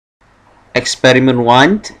Experiment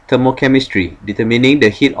 1, Thermochemistry, determining the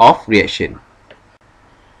heat of reaction.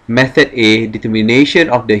 Method A, determination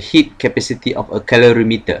of the heat capacity of a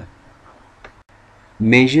calorimeter.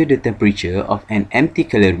 Measure the temperature of an empty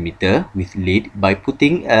calorimeter with lid by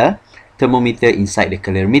putting a thermometer inside the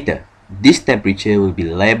calorimeter. This temperature will be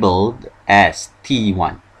labeled as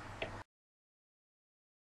T1.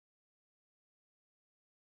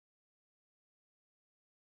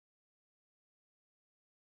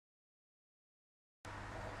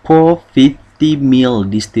 Pour 50 ml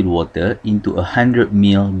distilled water into a 100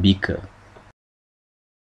 ml beaker.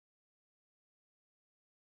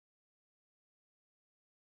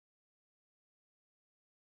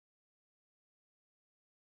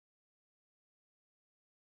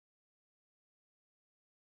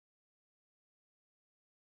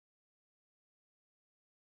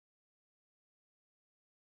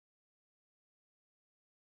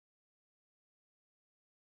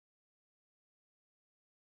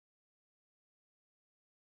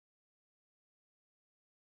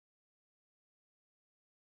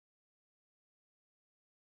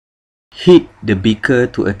 Heat the beaker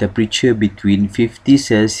to a temperature between 50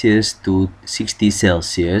 Celsius to 60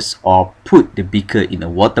 Celsius, or put the beaker in a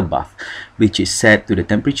water bath which is set to the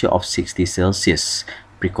temperature of 60 Celsius.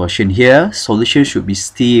 Precaution here, solution should be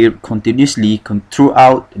stirred continuously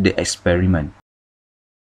throughout the experiment.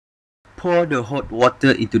 Pour the hot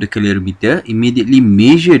water into the calorimeter. Immediately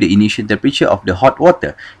measure the initial temperature of the hot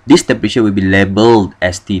water. This temperature will be labeled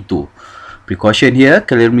as T2. Precaution here,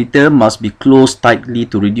 calorimeter must be closed tightly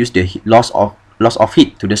to reduce the loss of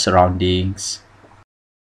heat to the surroundings.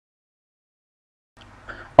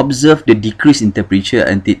 Observe the decrease in temperature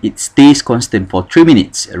until it stays constant for 3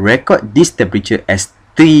 minutes. Record this temperature as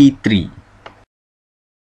T3.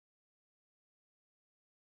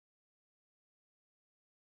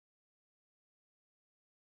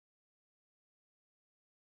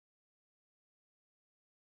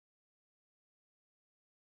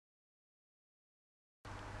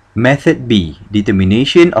 Method B,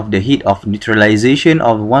 determination of the heat of neutralization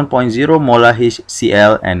of 1.0 molar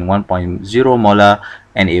HCl and 1.0 molar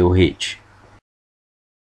NaOH.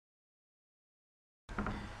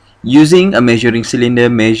 Using a measuring cylinder,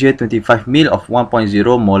 measure 25 ml of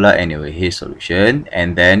 1.0 molar NaOH solution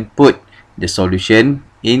and then put the solution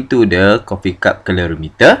into the coffee cup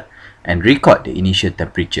calorimeter and record the initial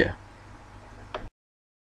temperature.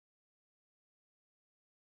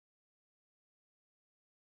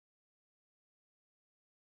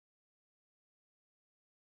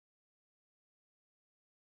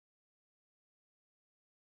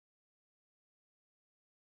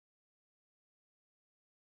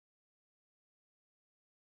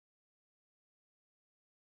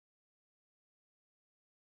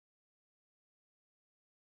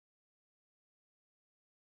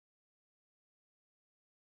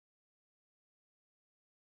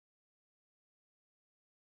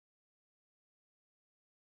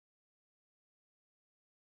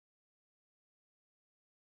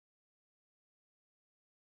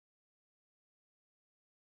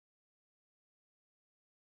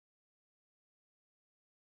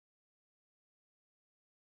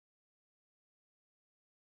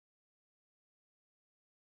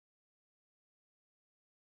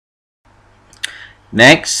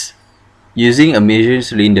 Next, using a measuring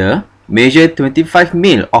cylinder, measure 25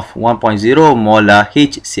 ml of 1.0 molar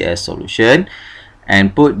HCl solution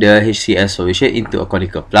and put the HCl solution into a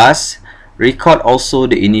conical flask. Record also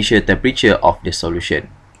the initial temperature of the solution.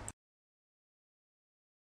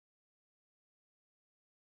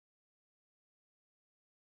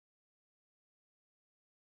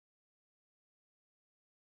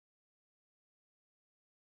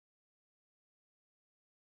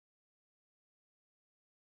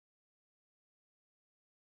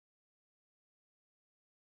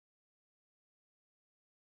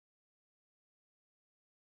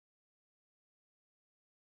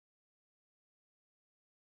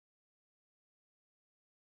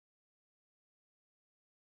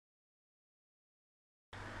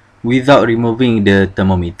 Without removing the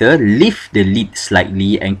thermometer, lift the lid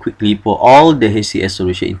slightly and quickly pour all the HCl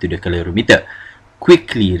solution into the calorimeter.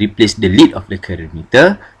 Quickly replace the lid of the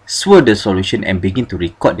calorimeter, swirl the solution and begin to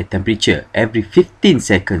record the temperature every 15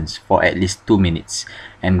 seconds for at least 2 minutes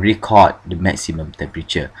and record the maximum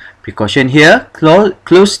temperature. Precaution here,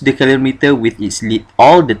 close the calorimeter with its lid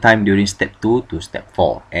all the time during step 2 to step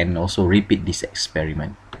 4 and also repeat this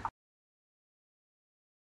experiment.